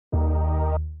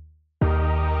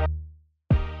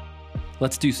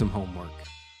Let's do some homework.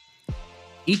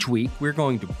 Each week, we're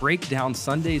going to break down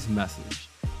Sunday's message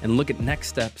and look at next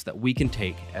steps that we can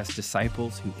take as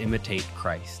disciples who imitate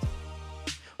Christ.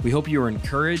 We hope you are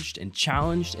encouraged and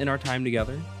challenged in our time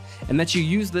together, and that you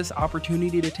use this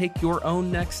opportunity to take your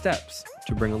own next steps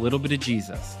to bring a little bit of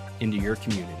Jesus into your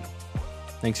community.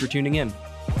 Thanks for tuning in.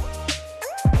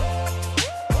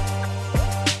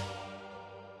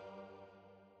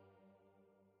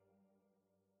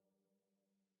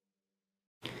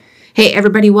 Hey,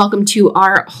 everybody, welcome to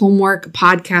our homework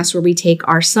podcast where we take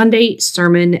our Sunday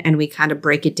sermon and we kind of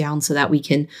break it down so that we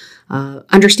can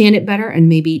understand it better and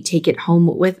maybe take it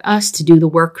home with us to do the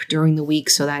work during the week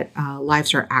so that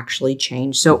lives are actually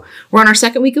changed. So we're on our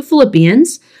second week of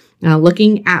Philippians,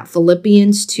 looking at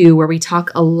Philippians 2, where we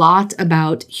talk a lot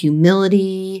about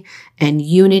humility and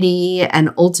unity.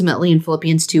 And ultimately in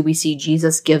Philippians 2, we see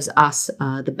Jesus gives us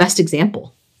the best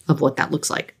example of what that looks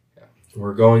like.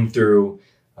 We're going through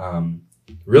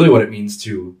really what it means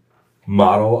to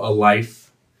model a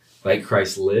life like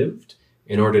Christ lived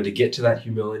in order to get to that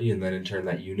humility and then in turn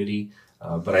that unity.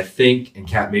 But I think, and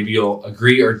Kat, maybe you'll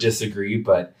agree or disagree,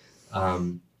 but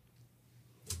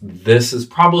this has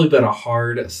probably been a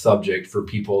hard subject for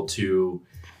people to,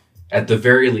 at the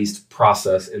very least,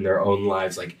 process in their own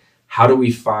lives. Like, how do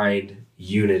we find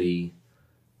unity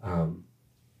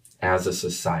as a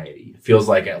society? It feels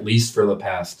like, at least for the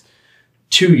past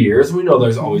 2 years, we know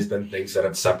there's always been things that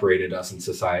have separated us in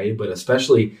society, but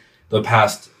especially the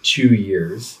past 2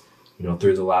 years,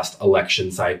 through the last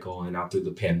election cycle and now through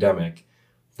the pandemic,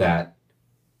 that,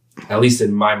 at least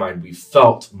in my mind, we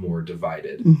felt more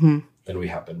divided than we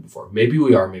have been before. Maybe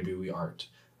we are, maybe we aren't.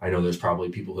 I know there's probably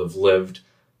people who have lived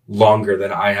longer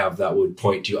than I have that would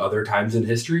point to other times in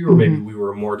history where maybe we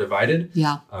were more divided.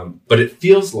 Yeah. But it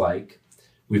feels like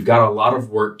we've got a lot of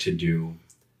work to do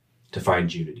to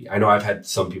find unity. I know I've had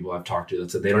some people I've talked to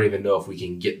that said they don't even know if we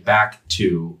can get back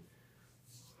to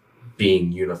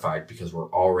being unified because we're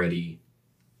already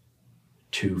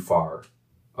too far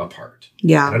apart.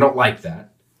 Yeah. And I don't like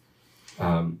that.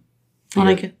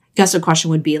 I guess the question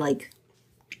would be like,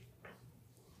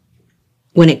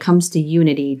 when it comes to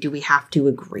unity, do we have to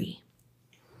agree?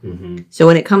 Mm-hmm. So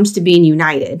when it comes to being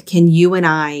united, can you and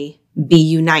I be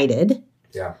united?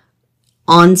 Yeah.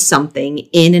 On something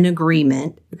in an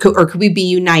agreement, or could we be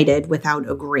united without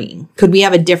agreeing? Could we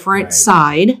have a different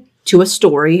side to a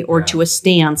story or to a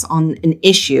stance on an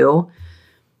issue?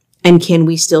 And can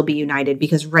we still be united?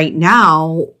 Because right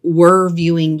now we're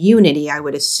viewing unity, I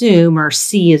would assume, or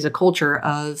see as a culture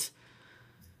of,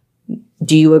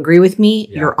 do you agree with me?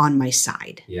 Yeah. You're on my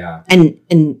side. Yeah.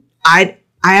 And I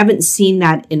haven't seen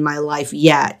that in my life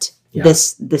yet. Yeah.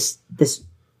 This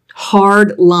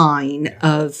hard line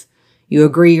of, you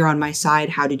agree, you're on my side.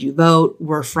 How did you vote?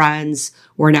 We're friends.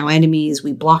 We're now enemies.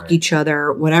 We block each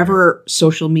other. Whatever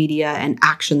social media and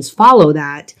actions follow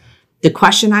that. The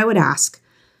question I would ask,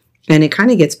 and it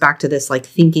kind of gets back to this like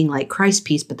thinking like Christ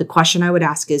piece, but the question I would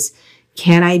ask is,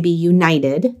 can I be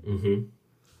united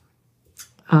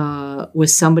with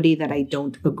somebody that I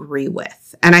don't agree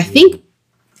with? And I think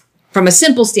from a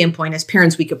simple standpoint, as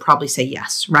parents, we could probably say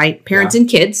yes, right? Parents and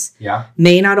kids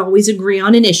may not always agree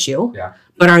on an issue. Yeah.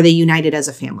 But are they united as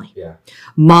a family? Yeah.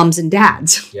 Moms and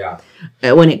dads. Yeah.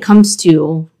 When it comes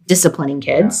to disciplining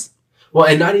kids. Yeah. Well,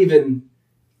 and not even,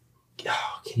 can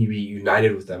you be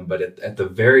united with them? But at the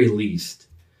very least,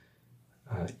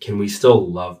 can we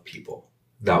still love people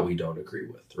that we don't agree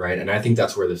with, right? And I think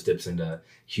that's where this dips into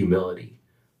humility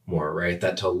more, right?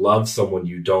 That to love someone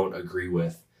you don't agree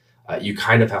with, you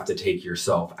kind of have to take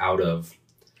yourself out of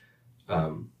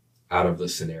the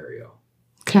scenario.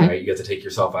 Okay. Right? You have to take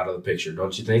yourself out of the picture.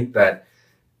 Don't you think that?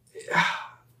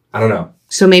 I don't know.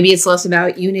 So maybe it's less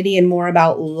about unity and more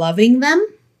about loving them.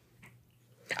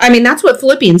 I mean, that's what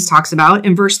Philippians talks about.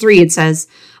 In verse 3, it says,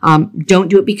 don't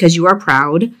do it because you are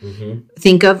proud.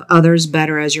 Think of others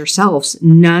better as yourselves.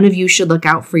 None of you should look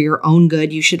out for your own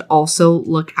good. You should also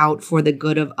look out for the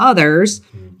good of others.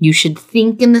 You should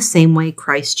think in the same way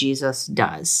Christ Jesus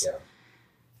does. Yeah.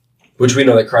 Which we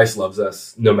know that Christ loves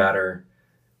us no matter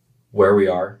where we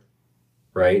are,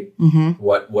 right?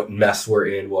 What mess we're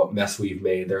in, what mess we've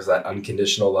made. There's that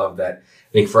unconditional love that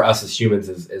I think for us as humans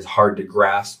is hard to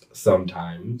grasp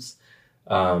sometimes.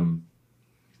 I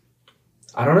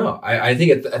don't know. I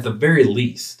think at the very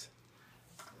least,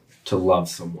 to love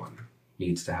someone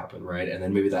needs to happen, right? And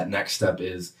then maybe that next step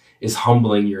is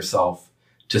humbling yourself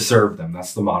to serve them.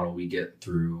 That's the model we get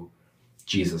through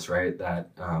Jesus, right?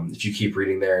 That if you keep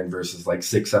reading there in verses like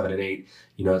 6, 7, and 8,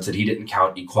 it said he didn't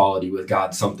count equality with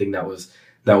God something that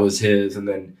was his, and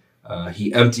then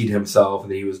he emptied himself,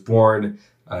 and then he was born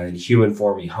in human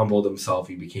form, he humbled himself.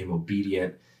 He became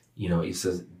obedient. He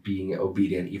says being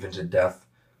obedient even to death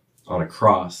on a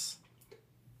cross.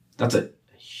 That's a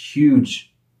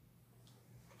huge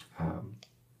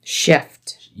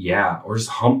shift. Yeah. Or just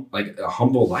a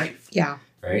humble life. Yeah.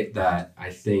 Right. That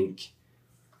I think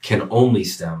can only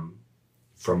stem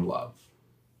from love.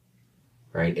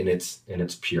 Right. In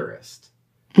its purest.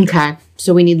 Okay.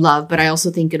 So we need love, but I also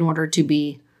think in order to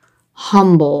be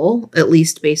humble, at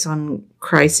least based on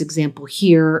Christ's example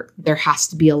here, there has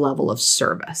to be a level of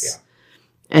service.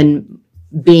 Yeah. And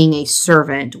being a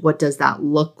servant, what does that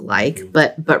look like?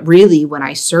 Mm-hmm. But really, when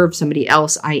I serve somebody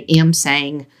else, I am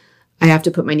saying I have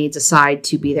to put my needs aside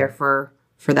to be there for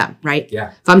them, right?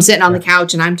 Yeah. If I'm sitting on the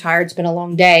couch and I'm tired, it's been a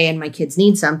long day, and my kids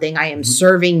need something, I am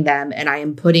serving them, and I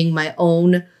am putting my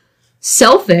own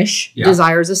selfish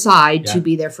desires aside to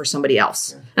be there for somebody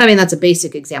else. Yeah. I mean, that's a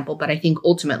basic example, but I think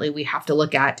ultimately we have to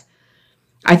look at,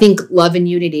 I think love and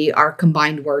unity are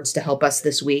combined words to help us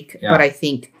this week, but I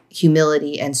think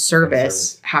humility and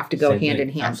service have to go hand in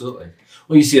hand. Absolutely.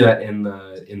 Well, you see that in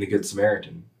the Good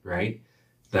Samaritan, right?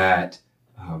 That,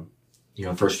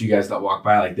 first few guys that walk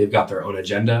by, like they've got their own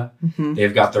agenda. Mm-hmm.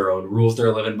 They've got their own rules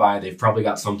they're living by. They've probably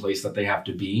got some place that they have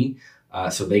to be.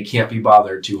 So they can't be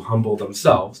bothered to humble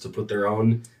themselves, to put their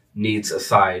own needs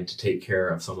aside to take care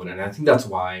of someone. And I think that's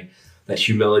why that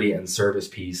humility and service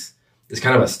piece is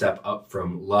kind of a step up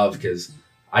from love, because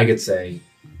I could say,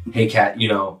 hey, Kat, we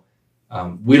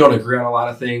don't agree on a lot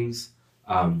of things.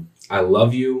 I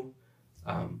love you,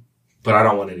 but I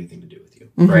don't want anything to do with you,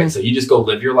 mm-hmm. right? So you just go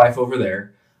live your life over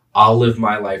there. I'll live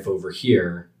my life over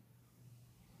here.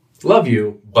 Love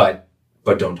you, but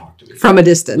don't talk to me. From a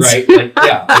distance. Right?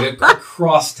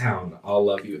 Across town, I'll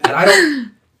love you. And I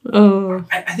don't...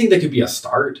 I think that could be a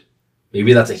start.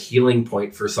 Maybe that's a healing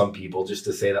point for some people, just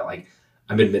to say that, like,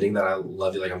 I'm admitting that I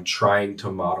love you. Like, I'm trying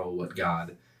to model what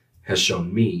God has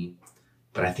shown me.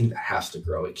 But I think that has to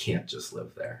grow. It can't just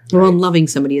live there. Right? Well, loving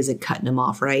somebody isn't cutting them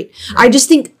off, right? I just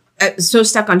think so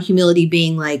stuck on humility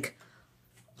being like,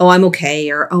 oh, I'm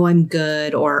okay, or oh, I'm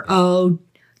good, or oh,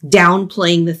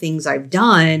 downplaying the things I've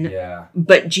done. Yeah.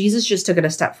 But Jesus just took it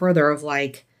a step further of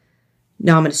like,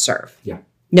 no, I'm going to serve. Yeah.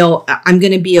 No, I'm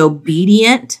going to be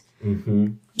obedient, mm-hmm.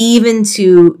 even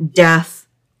to death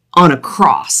on a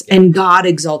cross. Yeah. And God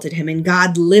exalted him and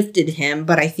God lifted him.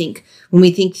 But I think when we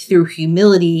think through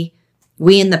humility,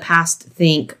 we in the past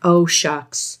think, oh,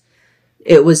 shucks,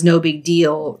 it was no big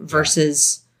deal,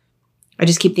 versus I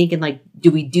just keep thinking, like,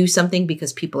 do we do something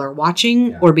because people are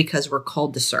watching or because we're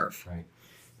called to serve? Right.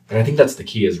 And I think that's the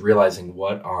key, is realizing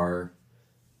what our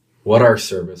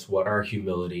service, what our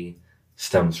humility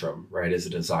stems from, right? Is a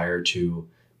desire to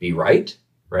be right?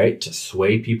 To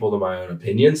sway people to my own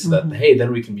opinion so that, hey,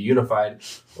 then we can be unified?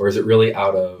 Or is it really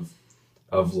out of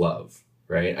love,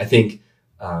 right? I think,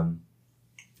 not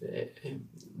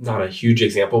a huge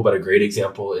example, but a great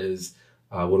example is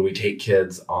when we take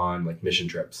kids on like mission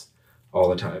trips all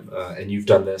the time. And you've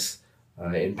done this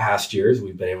in past years.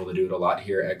 We've been able to do it a lot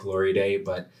here at Glory Day,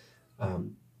 but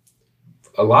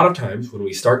a lot of times when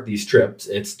we start these trips,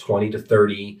 it's 20 to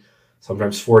 30,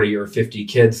 sometimes 40 or 50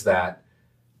 kids that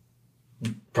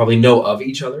probably know of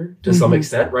each other to some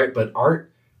extent, right? But aren't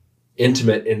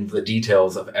intimate in the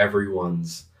details of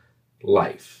everyone's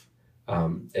life.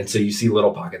 And so you see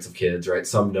little pockets of kids, right?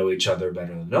 Some know each other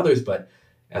better than others, but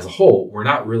as a whole, we're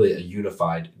not really a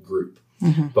unified group.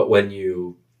 Mm-hmm. But when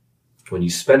you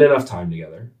spend enough time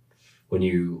together, when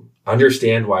you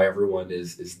understand why everyone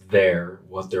is there,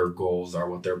 what their goals are,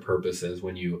 what their purpose is,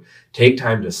 when you take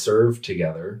time to serve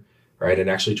together, right, and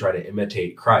actually try to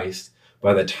imitate Christ,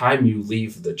 by the time you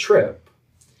leave the trip,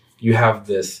 you have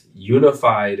this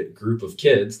unified group of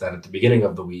kids that at the beginning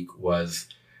of the week was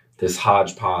this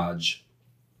hodgepodge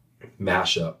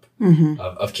mashup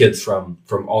of kids from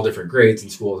all different grades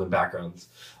and schools and backgrounds.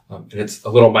 And it's a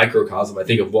little microcosm, I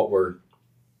think, of what we're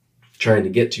trying to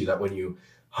get to, that when you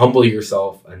humble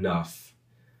yourself enough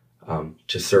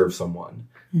to serve someone,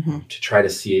 to try to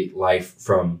see life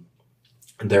from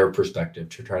their perspective,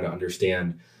 to try to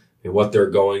understand what they're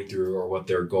going through or what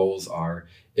their goals are,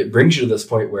 it brings you to this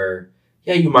point where,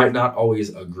 you might not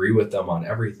always agree with them on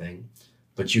everything,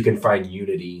 but you can find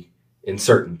unity in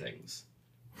certain things,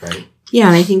 right? Yeah,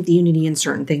 and I think the unity in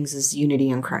certain things is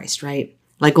unity in Christ, right?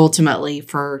 Like ultimately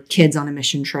for kids on a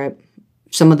mission trip,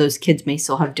 some of those kids may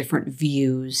still have different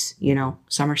views,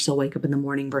 some are still wake up in the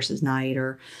morning versus night,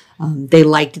 or they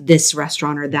liked this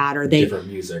restaurant or that, or they different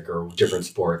music or different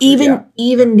sports.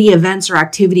 Even the events or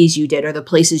activities you did or the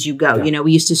places you go,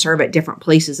 we used to serve at different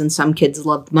places, and some kids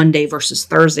loved Monday versus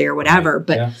Thursday or whatever. Right.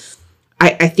 But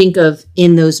I think of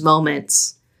in those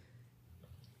moments,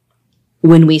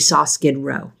 when we saw Skid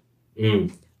Row.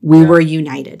 Mm. We were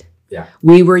united. Yeah.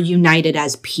 We were united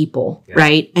as people, Yeah.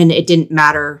 right? And it didn't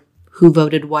matter who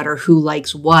voted what or who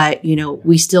likes what.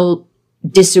 We still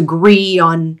disagree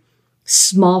on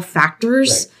small factors,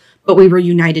 Right. but we were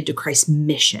united to Christ's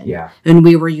mission. Yeah. And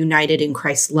we were united in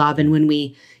Christ's love. And when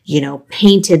we,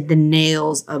 painted the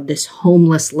nails of this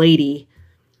homeless lady,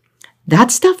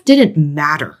 that stuff didn't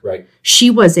matter. Right. She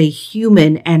was a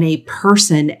human and a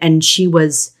person, and she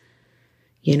was,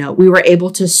 we were able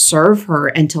to serve her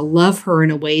and to love her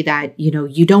in a way that,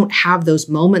 you don't have those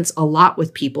moments a lot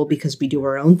with people because we do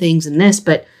our own things in this.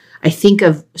 But I think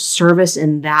of service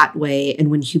in that way. And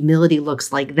when humility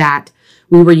looks like that,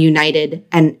 we were united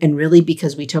and really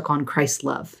because we took on Christ's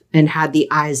love and had the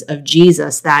eyes of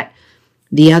Jesus, that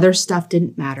the other stuff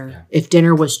didn't matter. Yeah. If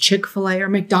dinner was Chick-fil-A or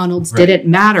McDonald's, Right.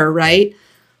 didn't matter, right?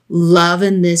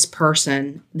 Loving this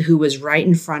person who was right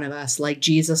in front of us like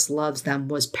Jesus loves them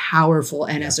was powerful.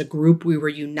 And as a group, we were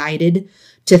united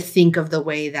to think of the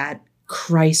way that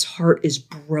Christ's heart is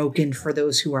broken for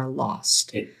those who are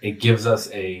lost. It gives us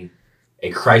a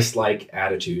Christ-like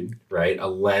attitude, right? A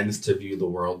lens to view the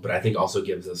world, but I think also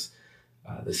gives us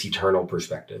this eternal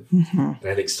perspective. Mm-hmm. And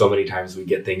I think so many times we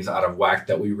get things out of whack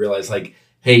that we realize, like,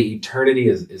 hey, eternity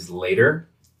is later.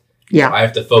 Yeah. I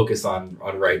have to focus on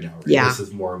right now. Right? Yeah. This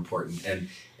is more important.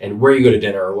 And where you go to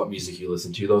dinner or what music you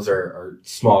listen to, those are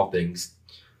small things.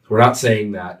 We're not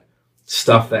saying that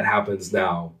stuff that happens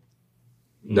now,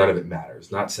 none of it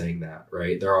matters. Not saying that,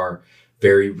 right? There are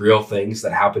very real things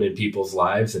that happen in people's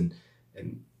lives and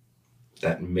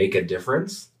that make a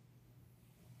difference.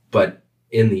 But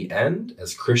in the end,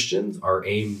 as Christians, our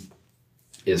aim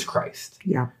is Christ.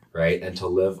 Yeah. Right? And to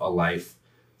live a life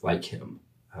like him.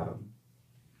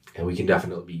 And we can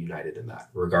definitely be united in that,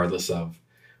 regardless of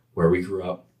where we grew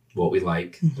up, what we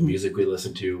like, the music we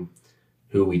listen to,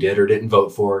 who we did or didn't vote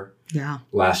for Yeah.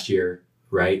 last year,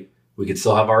 right? We could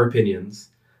still have our opinions.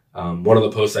 One of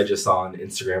the posts I just saw on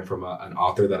Instagram from an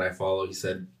author that I follow, he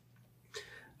said,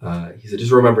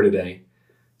 just remember today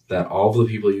that all of the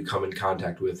people you come in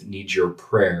contact with need your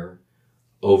prayer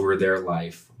over their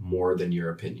life more than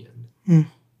your opinion. Mm.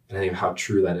 And I think how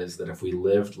true that is, that if we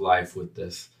lived life with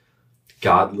this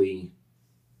godly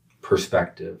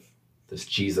perspective, this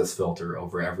Jesus filter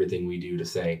over everything we do, to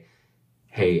say,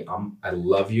 hey, I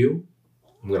love you.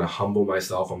 I'm going to humble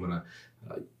myself. I'm going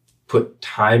to put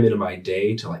time into my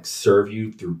day to serve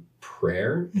you through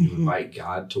prayer and invite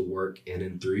God to work in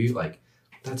and through you.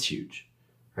 That's huge,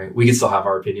 right? We can still have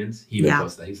our opinions. He even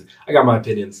posted that. He said, I got my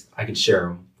opinions. I can share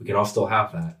them. We can all still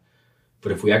have that.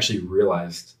 But if we actually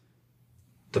realized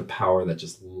the power that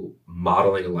just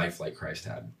modeling a life like Christ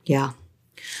had. Yeah.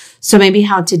 So maybe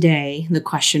how today, the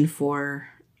question for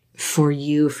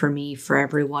you, for me, for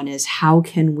everyone is, how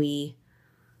can we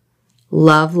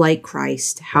love like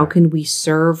Christ? How can we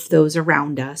serve those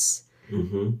around us,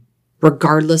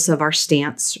 regardless of our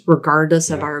stance, regardless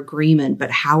of our agreement?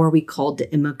 But how are we called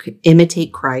to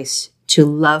imitate Christ, to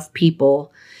love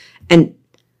people? And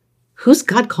who's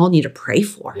God calling you to pray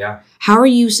for? Yeah. How are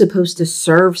you supposed to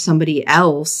serve somebody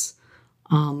else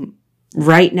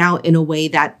right now in a way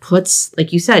that puts,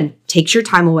 like you said, takes your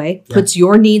time away, puts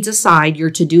your needs aside, your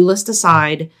to-do list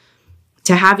aside,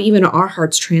 to have even our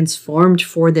hearts transformed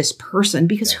for this person?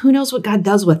 Because who knows what God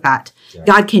does with that? Yeah.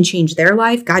 God can change their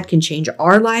life. God can change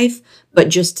our life. But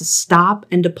just to stop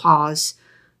and to pause,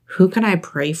 who can I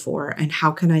pray for? And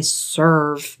how can I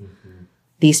serve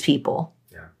these people?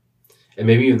 Yeah. And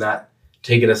maybe even that,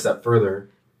 take it a step further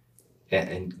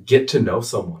and get to know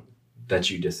someone that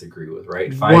you disagree with,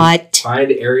 right?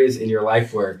 Find areas in your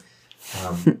life where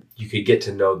you could get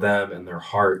to know them and their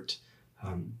heart.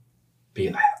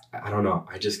 I don't know.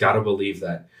 I just got to believe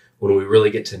that when we really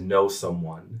get to know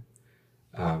someone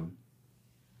and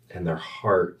their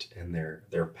heart and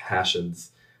their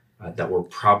passions, that we're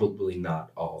probably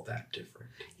not all that different.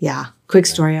 Yeah. Quick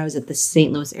story. I was at the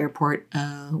St. Louis airport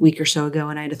a week or so ago,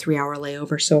 and I had a 3-hour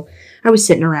layover. So I was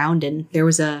sitting around, and there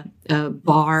was a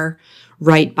bar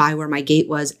right by where my gate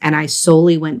was. And I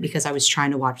solely went because I was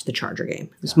trying to watch the Charger game.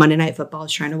 It was Monday Night Football I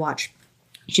was trying to watch.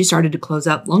 She started to close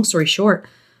up. Long story short,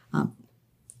 I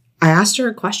asked her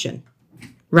a question.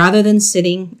 Rather than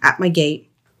sitting at my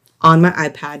gate on my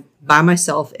iPad by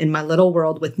myself in my little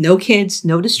world with no kids,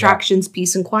 no distractions,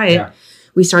 peace and quiet,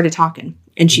 we started talking.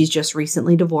 And she's just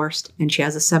recently divorced, and she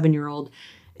has a 7-year-old,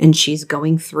 and she's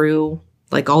going through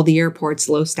all the airports,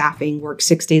 low staffing, work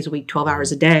 6 days a week, 12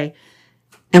 hours a day.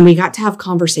 And we got to have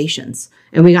conversations,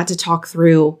 and we got to talk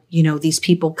through, these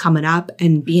people coming up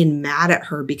and being mad at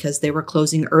her because they were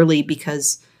closing early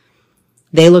because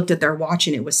they looked at their watch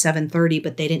and it was 7:30,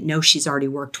 but they didn't know she's already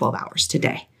worked 12 hours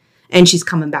today. and she's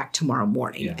coming back tomorrow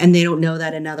morning. Yeah. And they don't know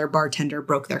that another bartender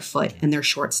broke their foot and they're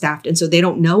short staffed. And so they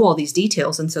don't know all these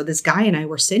details. And so this guy and I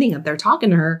were sitting up there talking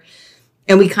to her,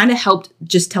 and we kind of helped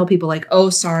just tell people like, oh,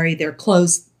 sorry, they're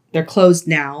closed. They're closed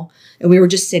now. And we were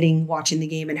just sitting, watching the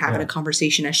game and having a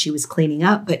conversation as she was cleaning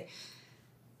up. But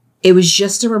it was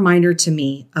just a reminder to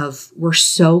me of we're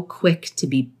so quick to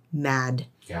be mad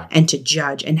and to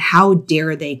judge. And how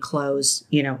dare they close?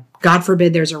 You know, God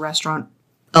forbid there's a restaurant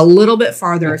a little bit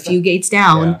farther, a few gates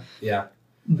down.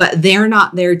 But they're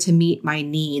not there to meet my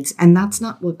needs. And that's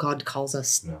not what God calls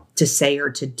us to say or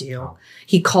to do. No.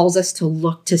 He calls us to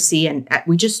look, to see. And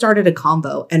we just started a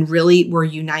convo, and really we're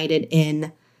united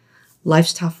in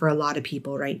life's tough for a lot of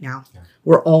people right now. Yeah.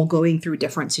 We're all going through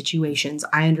different situations.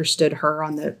 I understood her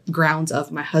on the grounds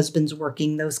of my husband's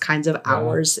working those kinds of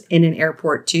hours in an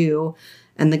airport too.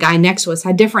 And the guy next to us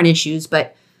had different issues,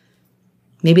 but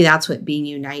maybe that's what being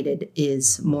united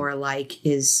is more like,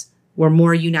 is we're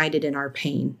more united in our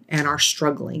pain and our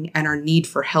struggling and our need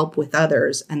for help with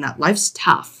others, and that life's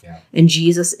tough. Yeah. And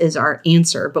Jesus is our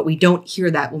answer, but we don't hear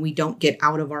that when we don't get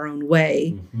out of our own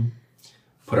way. Mm-hmm.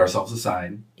 Put ourselves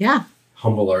aside. Yeah.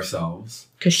 Humble ourselves.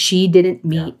 Because she didn't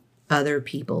meet other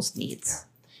people's needs.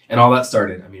 Yeah. And all that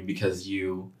started, because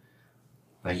you,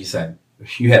 like you said,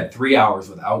 you had 3 hours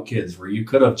without kids where you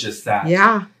could have just sat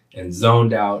and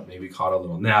zoned out, maybe caught a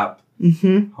little nap.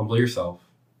 Mm-hmm. Humble yourself.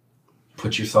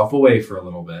 Put yourself away for a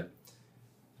little bit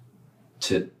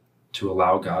to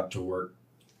allow God to work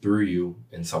through you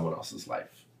in someone else's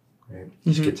life. Right?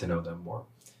 Just get to know them more.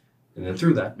 And then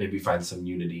through that, maybe find some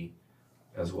unity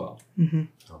as well. Mm-hmm.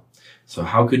 So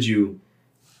how could you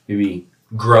maybe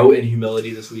grow in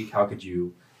humility this week? How could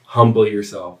you humble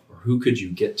yourself? Or who could you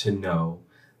get to know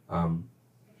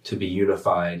to be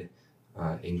unified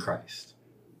in Christ?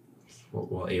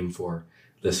 What we'll aim for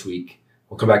this week.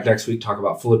 We'll come back next week, talk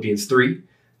about Philippians 3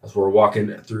 as we're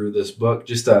walking through this book.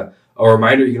 Just a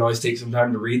reminder, you can always take some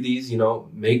time to read these.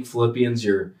 Make Philippians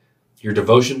your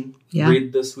devotion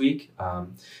read this week.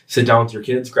 Sit down with your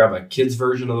kids, grab a kid's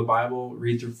version of the Bible,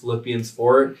 read through Philippians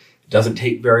 4. It doesn't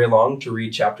take very long to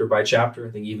read chapter by chapter.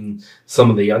 I think even some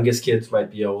of the youngest kids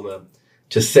might be able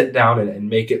to sit down and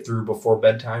make it through before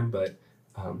bedtime. But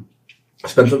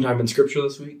spend some time in Scripture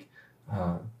this week.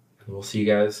 And we'll see you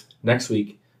guys next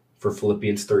week for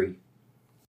Philippians 3.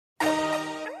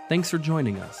 Thanks for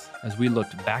joining us as we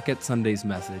looked back at Sunday's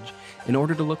message in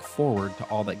order to look forward to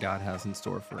all that God has in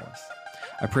store for us.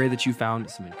 I pray that you found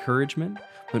some encouragement,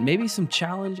 but maybe some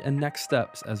challenge and next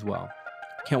steps as well.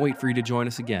 Can't wait for you to join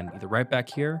us again, either right back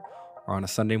here or on a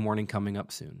Sunday morning coming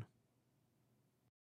up soon.